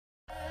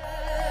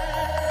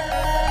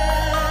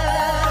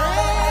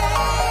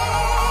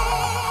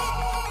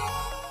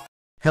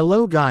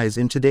Hello guys,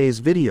 in today's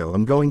video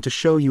I'm going to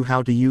show you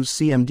how to use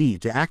CMD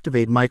to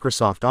activate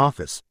Microsoft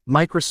Office,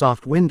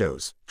 Microsoft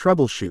Windows,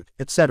 troubleshoot,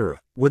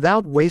 etc.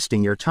 Without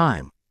wasting your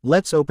time,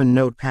 let's open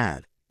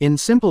Notepad. In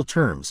simple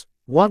terms,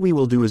 what we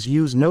will do is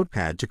use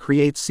Notepad to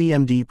create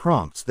CMD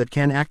prompts that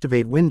can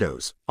activate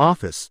Windows,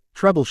 Office,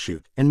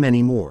 troubleshoot, and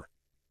many more.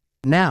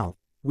 Now,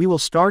 we will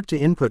start to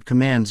input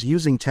commands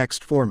using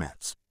text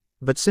formats.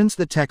 But since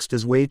the text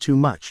is way too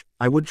much,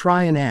 I would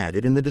try and add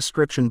it in the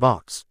description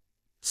box.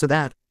 So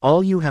that,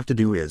 all you have to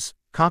do is,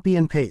 copy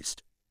and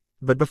paste.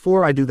 But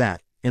before I do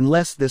that,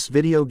 unless this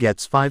video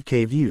gets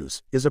 5k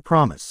views, is a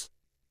promise.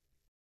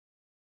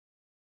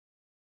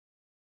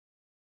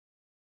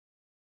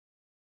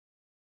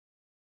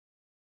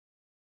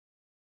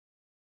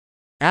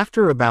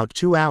 After about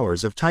 2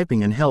 hours of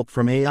typing and help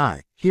from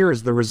AI, here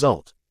is the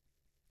result.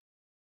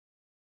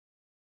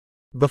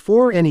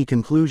 Before any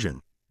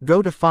conclusion,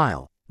 go to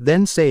File,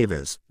 then Save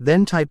As,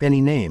 then type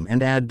any name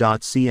and add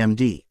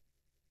 .cmd.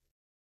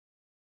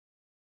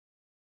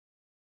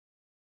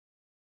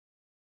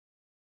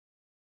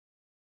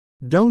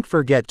 Don't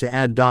forget to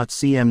add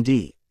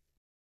 .cmd.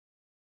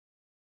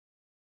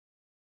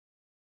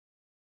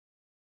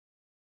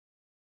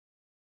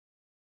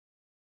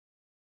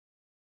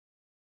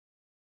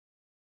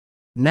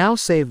 Now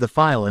save the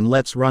file and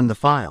let's run the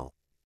file.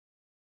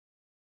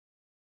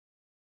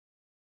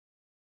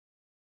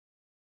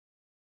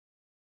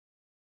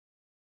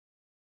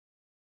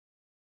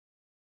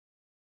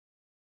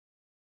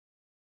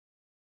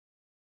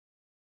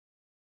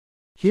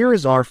 Here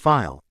is our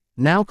file.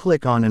 Now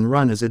click on and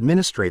run as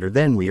administrator,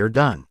 then we are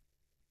done.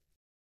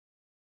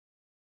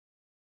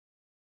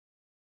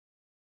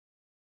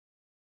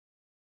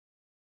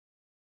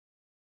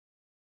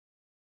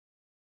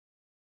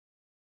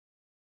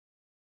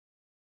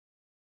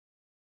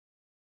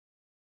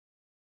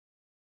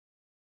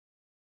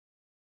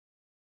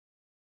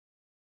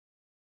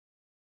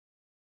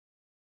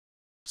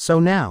 So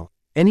now,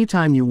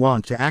 anytime you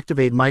want to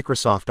activate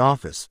Microsoft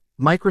Office,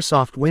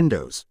 Microsoft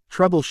Windows,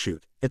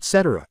 troubleshoot,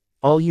 etc.,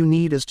 all you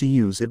need is to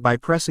use it by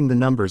pressing the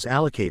numbers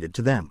allocated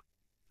to them.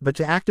 But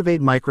to activate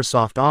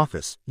Microsoft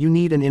Office, you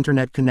need an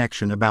internet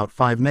connection about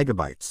 5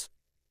 megabytes.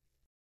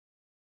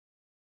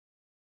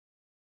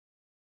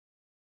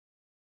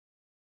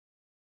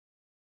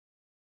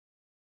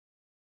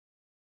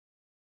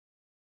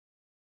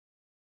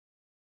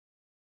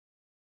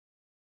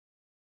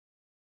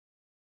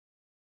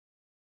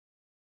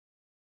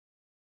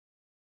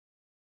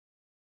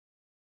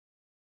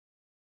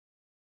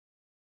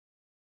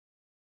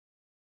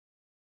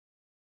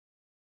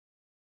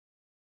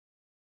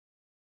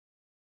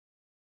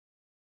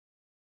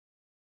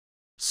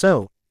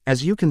 So,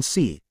 as you can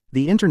see,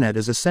 the internet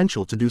is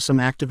essential to do some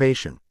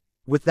activation.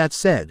 With that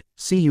said,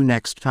 see you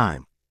next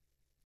time.